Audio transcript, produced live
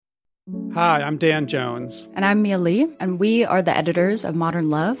Hi, I'm Dan Jones. And I'm Mia Lee, and we are the editors of Modern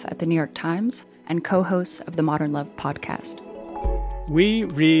Love at the New York Times and co-hosts of the Modern Love podcast. We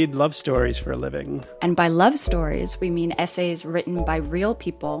read love stories for a living. And by love stories, we mean essays written by real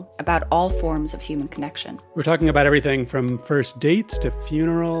people about all forms of human connection. We're talking about everything from first dates to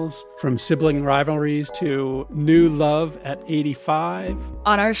funerals, from sibling rivalries to new love at 85.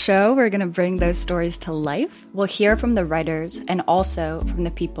 On our show, we're going to bring those stories to life. We'll hear from the writers and also from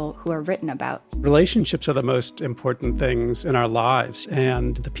the people who are written about. Relationships are the most important things in our lives,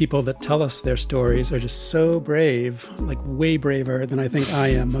 and the people that tell us their stories are just so brave, like way braver than I think I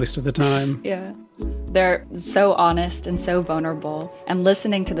am most of the time. Yeah. They're so honest and so vulnerable. And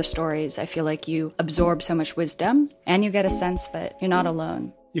listening to the stories, I feel like you absorb so much wisdom and you get a sense that you're not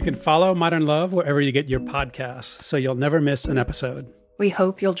alone. You can follow Modern Love wherever you get your podcasts, so you'll never miss an episode. We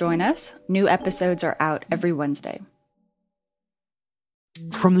hope you'll join us. New episodes are out every Wednesday.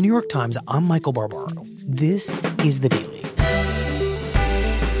 From the New York Times, I'm Michael Barbaro. This is The Daily.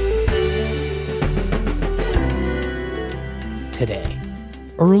 Today,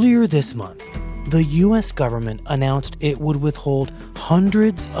 earlier this month, the U.S. government announced it would withhold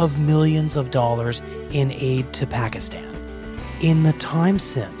hundreds of millions of dollars in aid to Pakistan. In the time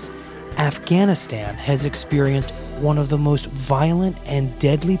since, Afghanistan has experienced one of the most violent and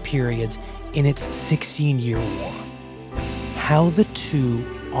deadly periods in its 16-year war. How the two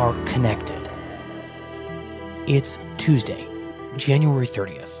are connected. It's Tuesday, January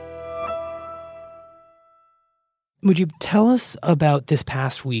 30th. Mujib, tell us about this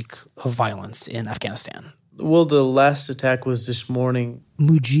past week of violence in Afghanistan. Well, the last attack was this morning.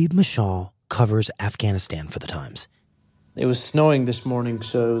 Mujib Mashal covers Afghanistan for The Times. It was snowing this morning,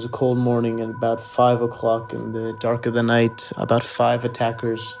 so it was a cold morning, and about 5 o'clock in the dark of the night, about 5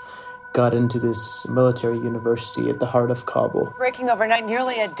 attackers got into this military university at the heart of Kabul. Breaking overnight,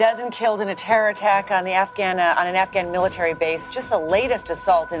 nearly a dozen killed in a terror attack on an Afghan military base. Just the latest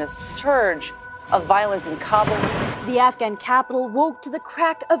assault in a surge of violence in Kabul. The Afghan capital woke to the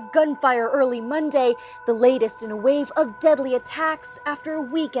crack of gunfire early Monday, the latest in a wave of deadly attacks after a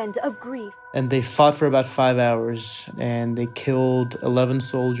weekend of grief. And they fought for about 5 hours, and they killed 11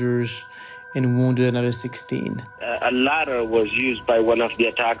 soldiers and wounded another 16. A ladder was used by one of the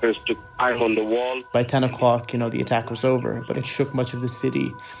attackers to climb on the wall. By 10 o'clock, the attack was over, but it shook much of the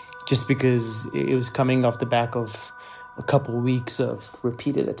city just because it was coming off the back of a couple weeks of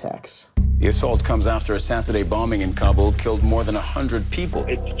repeated attacks. The assault comes after a Saturday bombing in Kabul killed more than 100 people.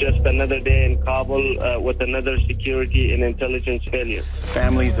 It's just another day in Kabul with another security and intelligence failure.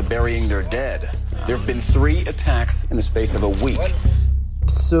 Families are burying their dead. There have been 3 attacks in the space of a week.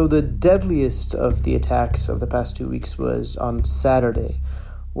 So the deadliest of the attacks of the past 2 weeks was on Saturday,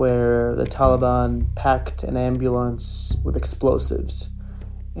 where the Taliban packed an ambulance with explosives,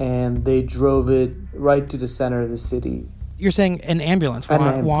 and they drove it right to the center of the city. You're saying an ambulance.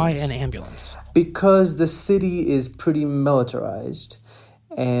 Why an ambulance? Because the city is pretty militarized,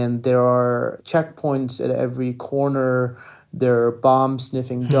 and there are checkpoints at every corner. There are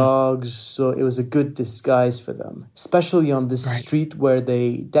bomb-sniffing dogs, so it was a good disguise for them. Especially on this street where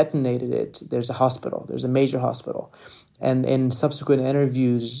they detonated it, there's a hospital. There's a major hospital. And in subsequent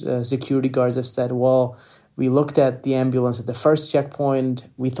interviews, security guards have said, well, we looked at the ambulance at the first checkpoint.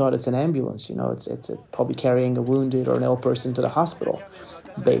 We thought it's an ambulance. It's probably carrying a wounded or an ill person to the hospital.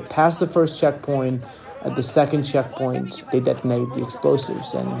 They passed the first checkpoint. At the second checkpoint, they detonated the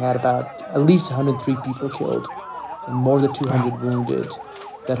explosives and had about at least 103 people killed and more than 200 wounded.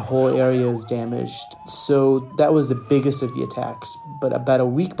 That whole area is damaged. So that was the biggest of the attacks. But about a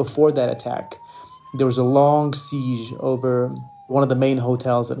week before that attack, there was a long siege over one of the main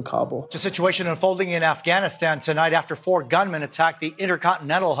hotels in Kabul. The situation unfolding in Afghanistan tonight after 4 gunmen attacked the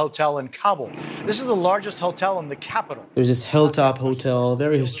Intercontinental Hotel in Kabul. This is the largest hotel in the capital. There's this hilltop hotel,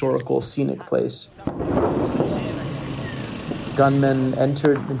 very historical, scenic place. Gunmen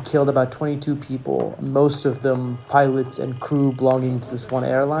entered and killed about 22 people, most of them pilots and crew belonging to this one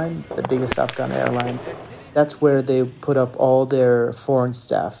airline, the biggest Afghan airline. That's where they put up all their foreign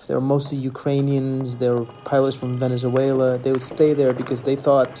staff. They were mostly Ukrainians. They were pilots from Venezuela. They would stay there because they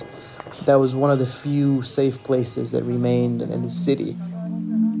thought that was one of the few safe places that remained in the city.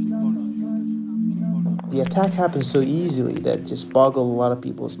 The attack happened so easily that it just boggled a lot of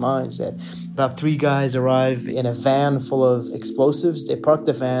people's minds. That about 3 guys arrive in a van full of explosives. They park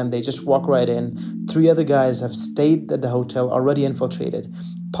the van. They just walk right in. 3 other guys have stayed at the hotel, already infiltrated,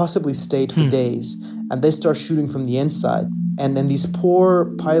 possibly stayed for days, and they start shooting from the inside. And then these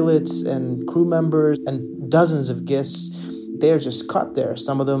poor pilots and crew members and dozens of guests, they're just caught there.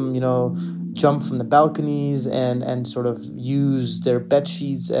 Some of them, jump from the balconies and sort of use their bed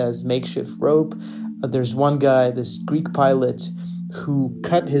sheets as makeshift rope. There's one guy, this Greek pilot, who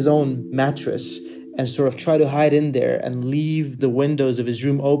cut his own mattress and sort of try to hide in there and leave the windows of his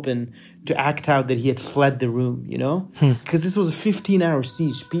room open to act out that he had fled the room, you know? Because this was a 15-hour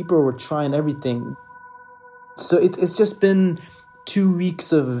siege. People were trying everything. So it's just been 2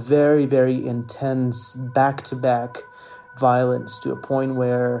 weeks of very, very intense back-to-back violence to a point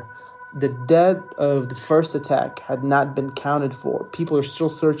where the dead of the first attack had not been counted for. People are still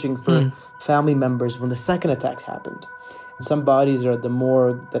searching for family members when the second attack happened. Some bodies are at the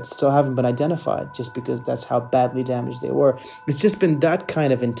morgue that still haven't been identified just because that's how badly damaged they were. It's just been that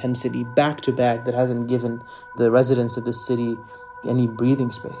kind of intensity back to back that hasn't given the residents of the city any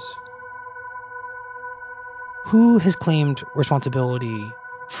breathing space. Who has claimed responsibility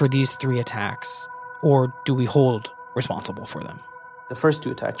for these 3 attacks, or do we hold responsible for them? The first 2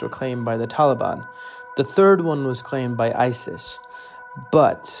 attacks were claimed by the Taliban. The third one was claimed by ISIS.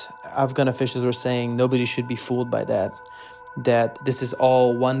 But Afghan officials were saying nobody should be fooled by that this is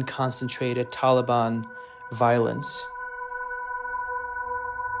all one concentrated Taliban violence.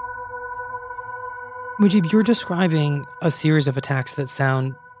 Mujib, you're describing a series of attacks that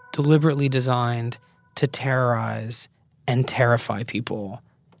sound deliberately designed to terrorize and terrify people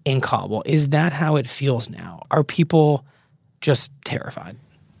in Kabul. Is that how it feels now? Are people just terrified?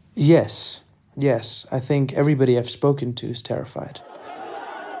 Yes. I think everybody I've spoken to is terrified.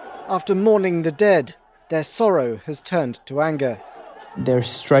 After mourning the dead, their sorrow has turned to anger. They're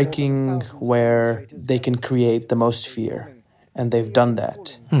striking where they can create the most fear, and they've done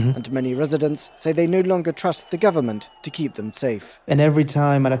that. And many residents say they no longer trust the government to keep them safe. And every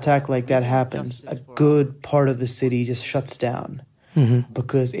time an attack like that happens, a good part of the city just shuts down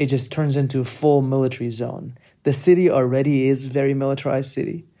because it just turns into a full military zone. The city already is a very militarized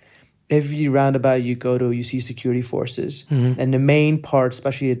city. Every roundabout you go to, you see security forces. And the main part,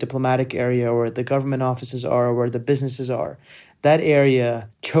 especially the diplomatic area where the government offices are, where the businesses are, that area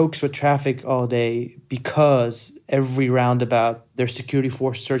chokes with traffic all day because every roundabout, their security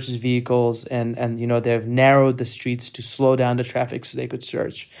force searches vehicles and you know, they've narrowed the streets to slow down the traffic so they could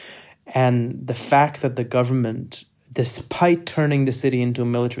search. And the fact that the government, despite turning the city into a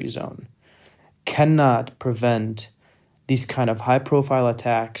military zone, cannot prevent these kind of high-profile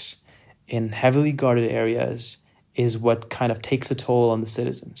attacks in heavily guarded areas is what kind of takes a toll on the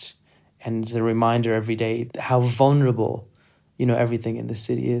citizens. And it's a reminder every day how vulnerable, you know, everything in the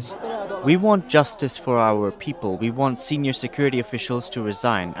city is. We want justice for our people. We want senior security officials to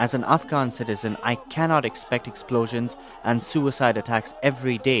resign. As an Afghan citizen, I cannot expect explosions and suicide attacks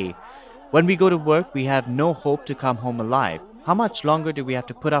every day. When we go to work, we have no hope to come home alive. How much longer do we have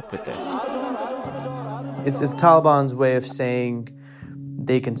to put up with this? It's Taliban's way of saying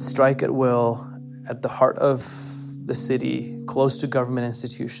they can strike at will at the heart of the city, close to government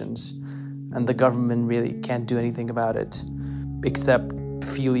institutions, and the government really can't do anything about it except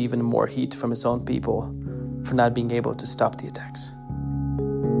feel even more heat from its own people for not being able to stop the attacks.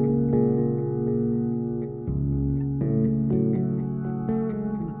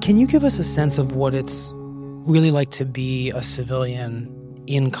 Can you give us a sense of what it's really like to be a civilian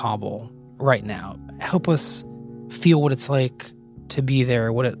in Kabul right now? Help us feel what it's like to be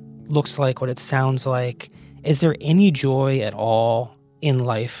there, what it looks like, what it sounds like. Is there any joy at all in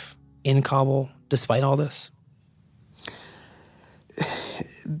life in Kabul despite all this?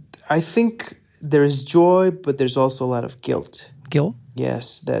 I think there is joy, but there's also a lot of guilt. Guilt?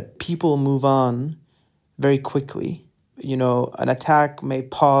 Yes, that people move on very quickly. You know, an attack may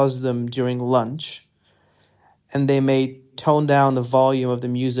pause them during lunch, and they may tone down the volume of the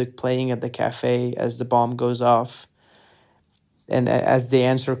music playing at the cafe as the bomb goes off. And as they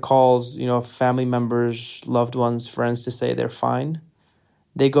answer calls, you know, family members, loved ones, friends to say they're fine,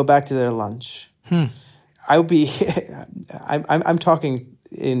 they go back to their lunch. I'm talking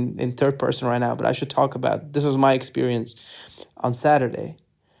in third person right now, but I should talk about, this was my experience on Saturday.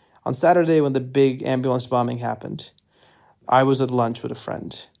 On Saturday, when the big ambulance bombing happened, I was at lunch with a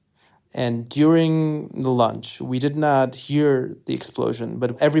friend. And during the lunch, we did not hear the explosion,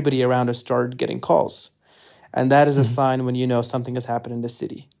 but everybody around us started getting calls. And that is a sign when you know something has happened in the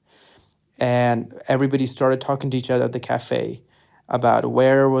city. And everybody started talking to each other at the cafe about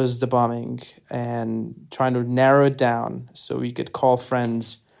where was the bombing and trying to narrow it down so we could call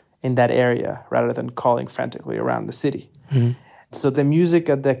friends in that area rather than calling frantically around the city. So the music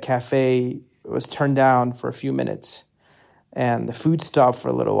at the cafe was turned down for a few minutes and the food stopped for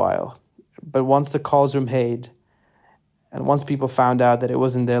a little while. But once the calls were made and once people found out that it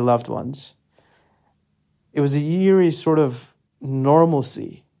wasn't their loved ones, it was a eerie sort of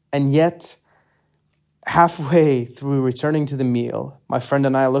normalcy. And yet Halfway through returning to the meal, my friend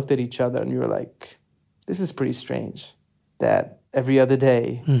and I looked at each other and we were like, this is pretty strange that every other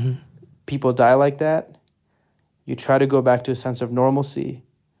day people die like that. You try to go back to a sense of normalcy,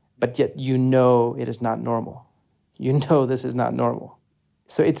 but yet you know it is not normal. You know this is not normal.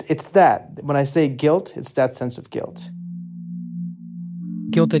 So it's that. When I say guilt, it's that sense of guilt.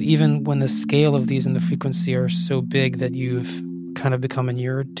 Guilt that even when the scale of these and the frequency are so big that you've kind of become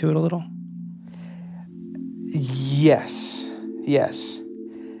inured to it a little? Yes.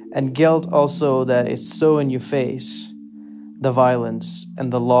 And guilt also that is so in your face, the violence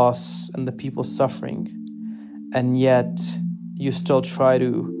and the loss and the people suffering, and yet you still try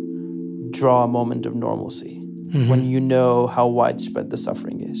to draw a moment of normalcy when you know how widespread the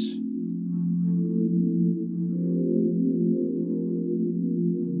suffering is.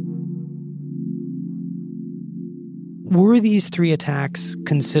 Were these 3 attacks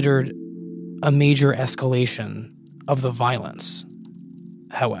considered a major escalation of the violence,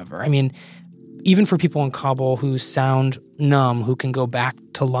 however? I mean, even for people in Kabul who sound numb, who can go back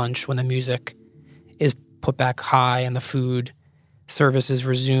to lunch when the music is put back high and the food service is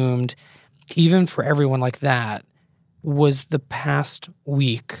resumed, even for everyone like that, was the past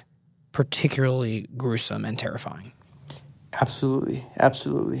week particularly gruesome and terrifying? Absolutely.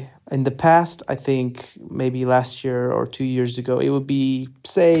 In the past, I think maybe last year or 2 years ago, it would be,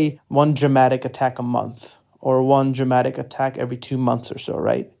 say, one dramatic attack a month or one dramatic attack every 2 months or so,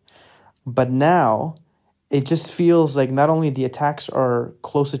 right? But now, it just feels like not only the attacks are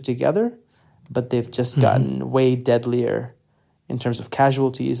closer together, but they've just gotten way deadlier in terms of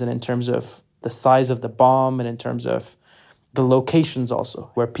casualties and in terms of the size of the bomb and in terms of the locations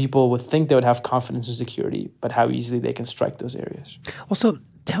also, where people would think they would have confidence in security, but how easily they can strike those areas. Also,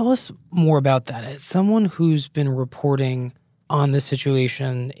 tell us more about that. As someone who's been reporting on this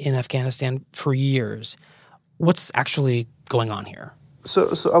situation in Afghanistan for years, what's actually going on here?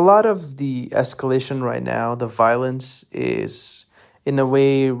 So a lot of the escalation right now, the violence, is in a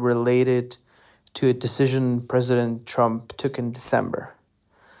way related to a decision President Trump took in December.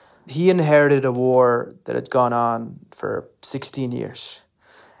 He inherited a war that had gone on for 16 years.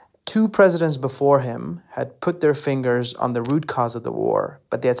 2 presidents before him had put their fingers on the root cause of the war,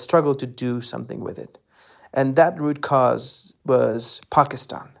 but they had struggled to do something with it. And that root cause was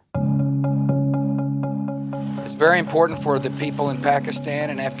Pakistan. It's very important for the people in Pakistan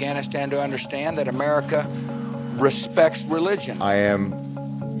and Afghanistan to understand that America respects religion. I am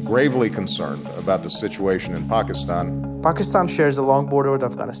gravely concerned about the situation in Pakistan. Pakistan shares a long border with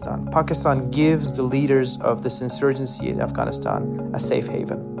Afghanistan. Pakistan gives the leaders of this insurgency in Afghanistan a safe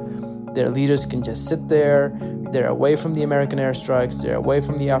haven. Their leaders can just sit there. They're away from the American airstrikes. They're away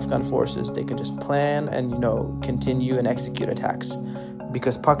from the Afghan forces. They can just plan and, continue and execute attacks.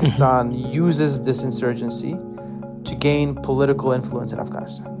 Because Pakistan uses this insurgency to gain political influence in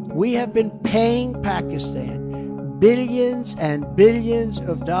Afghanistan. We have been paying Pakistan billions and billions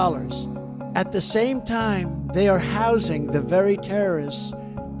of dollars. At the same time, they are housing the very terrorists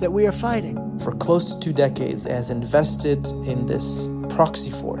that we are fighting. For close to 2 decades, it has invested in this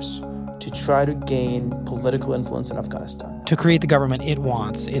proxy force to try to gain political influence in Afghanistan. To create the government it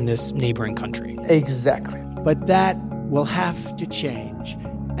wants in this neighboring country. Exactly. But that will have to change,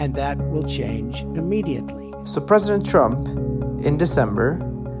 and that will change immediately. So President Trump, in December,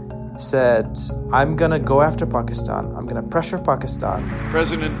 said, I'm going to go after Pakistan. I'm going to pressure Pakistan.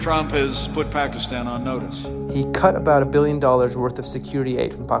 President Trump has put Pakistan on notice. He cut about $1 billion worth of security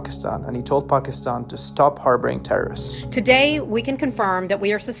aid from Pakistan, and he told Pakistan to stop harboring terrorists. Today, we can confirm that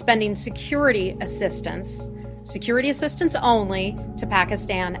we are suspending security assistance only to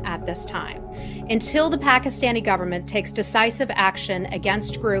Pakistan at this time, until the Pakistani government takes decisive action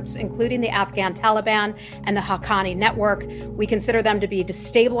against groups including the Afghan Taliban and the Haqqani network. We consider them to be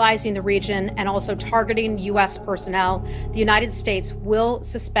destabilizing the region and also targeting U.S. personnel. The United States will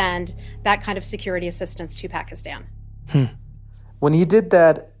suspend that kind of security assistance to Pakistan. When he did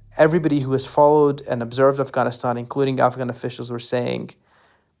that, everybody who has followed and observed Afghanistan, including Afghan officials, were saying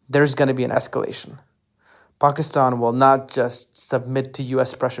there's going to be an escalation. Pakistan will not just submit to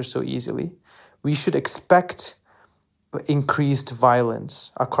U.S. pressure so easily. We should expect increased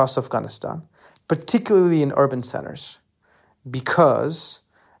violence across Afghanistan, particularly in urban centers, because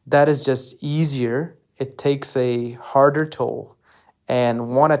that is just easier. It takes a harder toll.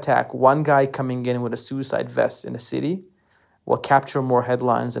 And one attack, one guy coming in with a suicide vest in a city will capture more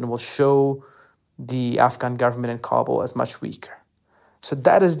headlines and will show the Afghan government in Kabul as much weaker. So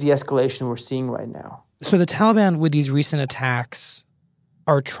that is the escalation we're seeing right now. So the Taliban, with these recent attacks,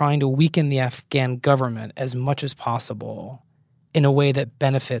 are trying to weaken the Afghan government as much as possible in a way that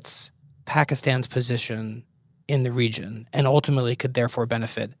benefits Pakistan's position in the region and ultimately could therefore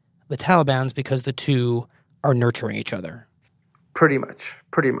benefit the Taliban's because the two are nurturing each other. Pretty much.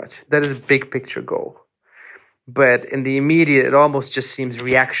 That is a big picture goal. But in the immediate, it almost just seems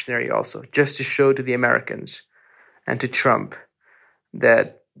reactionary also, just to show to the Americans and to Trump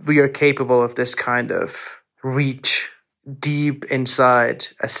that we are capable of this kind of reach deep inside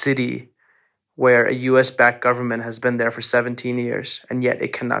a city where a US-backed government has been there for 17 years, and yet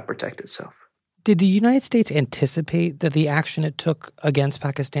it cannot protect itself. Did the United States anticipate that the action it took against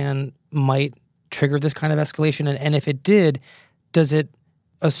Pakistan might trigger this kind of escalation? And if it did, does it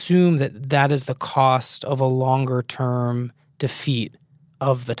assume that that is the cost of a longer-term defeat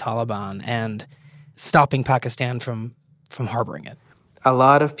of the Taliban and stopping Pakistan from harboring it? A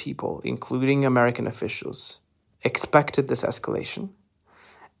lot of people, including American officials, expected this escalation.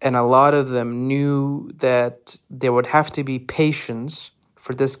 And a lot of them knew that there would have to be patience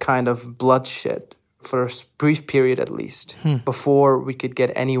for this kind of bloodshed, for a brief period at least, before we could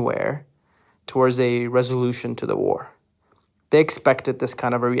get anywhere towards a resolution to the war. They expected this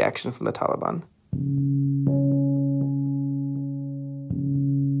kind of a reaction from the Taliban.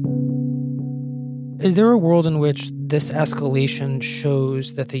 Is there a world in which this escalation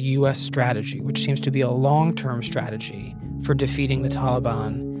shows that the U.S. strategy, which seems to be a long-term strategy for defeating the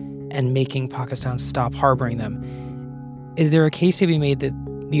Taliban and making Pakistan stop harboring them, is there a case to be made that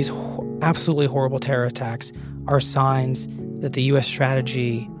these absolutely horrible terror attacks are signs that the U.S.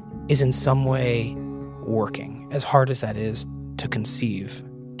 strategy is in some way working, as hard as that is to conceive,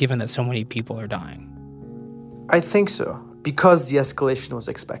 given that so many people are dying? I think so, because the escalation was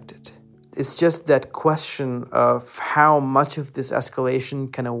expected. It's just that question of how much of this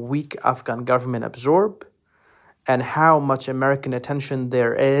escalation can a weak Afghan government absorb, and how much American attention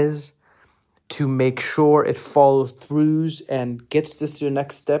there is to make sure it follows through and gets this to the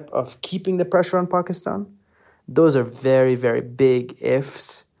next step of keeping the pressure on Pakistan. Those are very, very big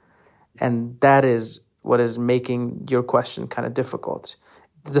ifs, and that is what is making your question kind of difficult.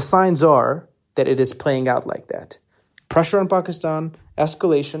 The signs are that it is playing out like that. Pressure on Pakistan,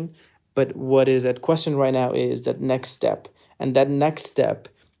 escalation, but what is at question right now is that next step. And that next step,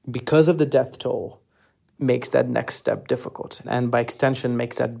 because of the death toll, makes that next step difficult. And by extension,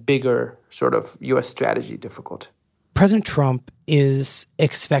 makes that bigger sort of U.S. strategy difficult. President Trump is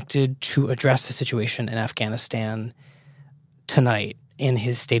expected to address the situation in Afghanistan tonight in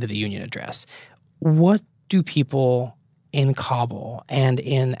his State of the Union address. What do people in Kabul and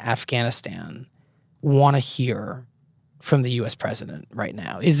in Afghanistan want to hear from the U.S. president right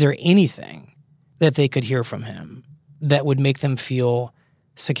now? Is there anything that they could hear from him that would make them feel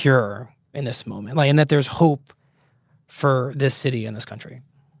secure in this moment, and that there's hope for this city and this country?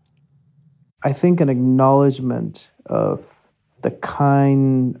 I think an acknowledgement of the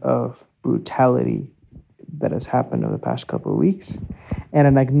kind of brutality that has happened over the past couple of weeks, and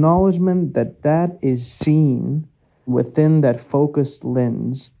an acknowledgement that that is seen within that focused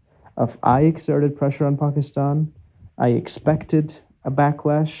lens of I exerted pressure on Pakistan, I expected a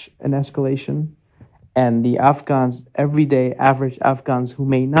backlash and escalation, and the Afghans, everyday average Afghans who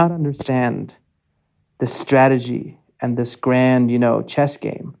may not understand the strategy and this grand, chess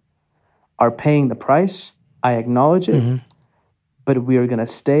game, are paying the price. I acknowledge it, but we are going to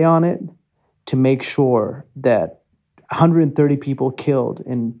stay on it to make sure that 130 people killed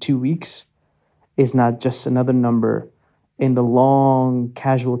in 2 weeks is not just another number in the long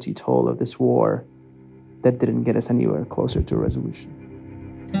casualty toll of this war that didn't get us anywhere closer to a resolution.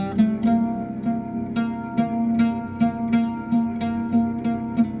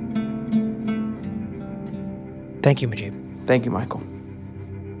 Thank you, Mujeeb. Thank you, Michael.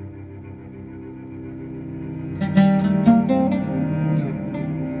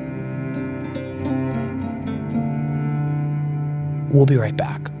 We'll be right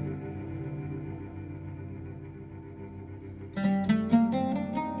back.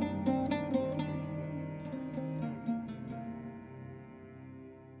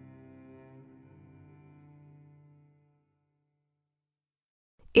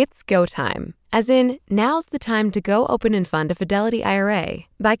 It's go time, as in, now's the time to go open and fund a Fidelity IRA.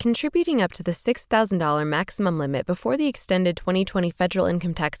 By contributing up to the $6,000 maximum limit before the extended 2020 federal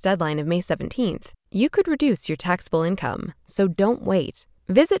income tax deadline of May 17th, you could reduce your taxable income. So don't wait.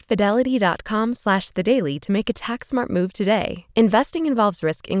 Visit fidelity.com/thedaily to make a tax-smart move today. Investing involves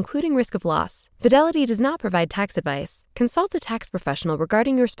risk, including risk of loss. Fidelity does not provide tax advice. Consult a tax professional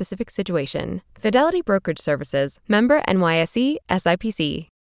regarding your specific situation. Fidelity Brokerage Services, member NYSE, SIPC.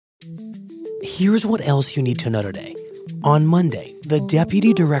 Here's what else you need to know today. On Monday, the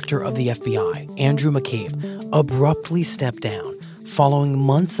Deputy Director of the FBI, Andrew McCabe, abruptly stepped down following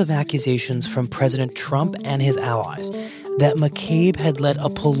months of accusations from President Trump and his allies that McCabe had led a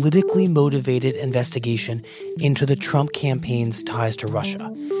politically motivated investigation into the Trump campaign's ties to Russia.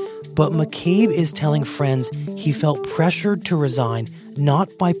 But McCabe is telling friends he felt pressured to resign not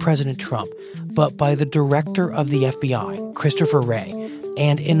by President Trump, but by the director of the FBI, Christopher Wray.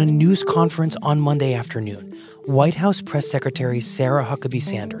 And in a news conference on Monday afternoon, White House Press Secretary Sarah Huckabee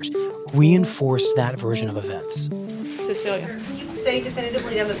Sanders reinforced that version of events. Cecilia. Can you say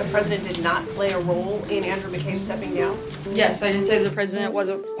definitively then that the president did not play a role in Andrew McCabe stepping down? Yes, I didn't say the president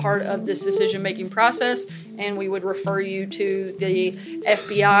wasn't part of this decision-making process, and we would refer you to the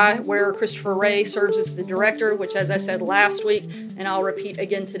FBI, where Christopher Wray serves as the director, which, as I said last week, and I'll repeat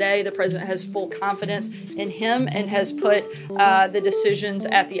again today, the president has full confidence in him and has put the decisions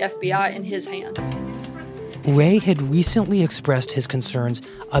at the FBI in his hands. Wray had recently expressed his concerns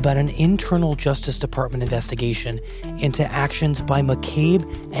about an internal Justice Department investigation into actions by McCabe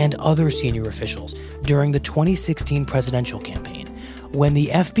and other senior officials during the 2016 presidential campaign, when the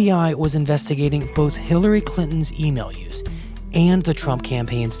FBI was investigating both Hillary Clinton's email use and the Trump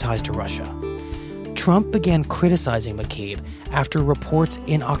campaign's ties to Russia. Trump began criticizing McCabe after reports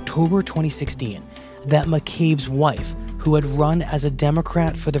in October 2016 that McCabe's wife, who had run as a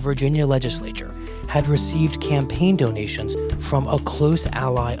Democrat for the Virginia legislature, had received campaign donations from a close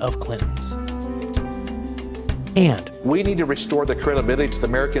ally of Clinton's. And we need to restore the credibility to the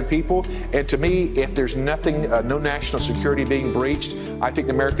American people. And to me, if there's nothing, no national security being breached, I think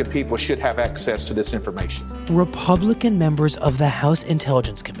the American people should have access to this information. Republican members of the House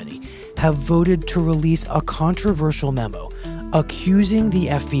Intelligence Committee have voted to release a controversial memo accusing the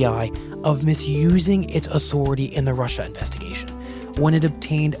FBI of misusing its authority in the Russia investigation when it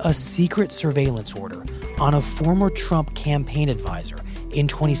obtained a secret surveillance order on a former Trump campaign advisor in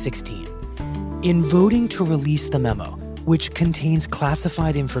 2016. In voting to release the memo, which contains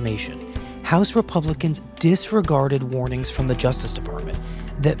classified information, House Republicans disregarded warnings from the Justice Department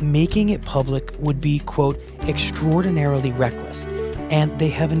that making it public would be, quote, extraordinarily reckless, and they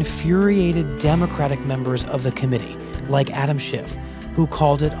have infuriated Democratic members of the committee, like Adam Schiff, who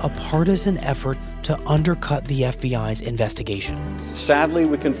called it a partisan effort to undercut the FBI's investigation. Sadly,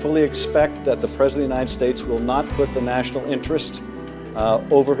 we can fully expect that the President of the United States will not put the national interest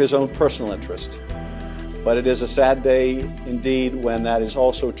over his own personal interest. But it is a sad day indeed when that is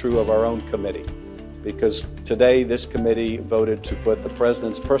also true of our own committee, because today this committee voted to put the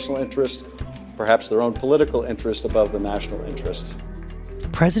President's personal interest, perhaps their own political interest, above the national interest.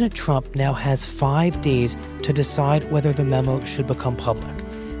 President Trump now has 5 days to decide whether the memo should become public.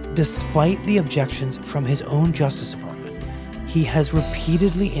 Despite the objections from his own Justice Department, he has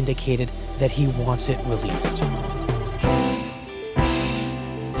repeatedly indicated that he wants it released.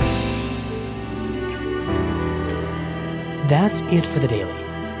 That's it for The Daily.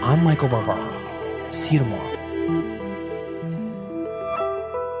 I'm Michael Barbaro. See you tomorrow.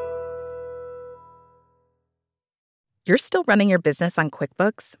 You're still running your business on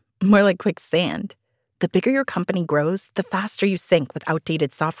QuickBooks? More like Quicksand. The bigger your company grows, the faster you sync with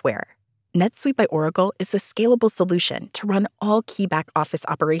outdated software. NetSuite by Oracle is the scalable solution to run all key back office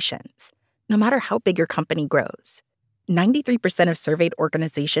operations, no matter how big your company grows. 93% of surveyed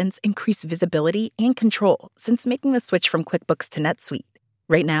organizations increase visibility and control since making the switch from QuickBooks to NetSuite.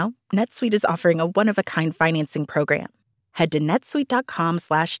 Right now, NetSuite is offering a one-of-a-kind financing program. Head to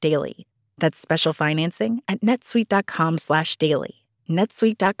netsuite.com/daily. That's special financing at netsuite.com/daily.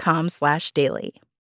 netsuite.com/daily.